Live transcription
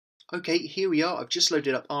Okay, here we are. I've just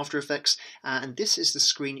loaded up After Effects, and this is the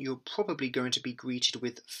screen you're probably going to be greeted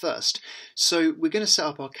with first. So we're going to set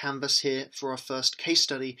up our canvas here for our first case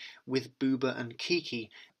study with Booba and Kiki,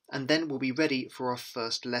 and then we'll be ready for our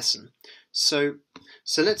first lesson. So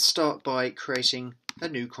let's start by creating a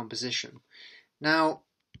new composition. Now,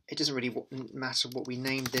 it doesn't really matter what we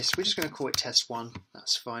name this. We're just going to call it Test 1.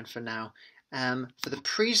 That's fine for now. For the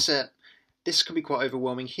preset, this can be quite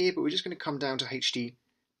overwhelming here, but we're just going to come down to HD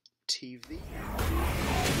TV.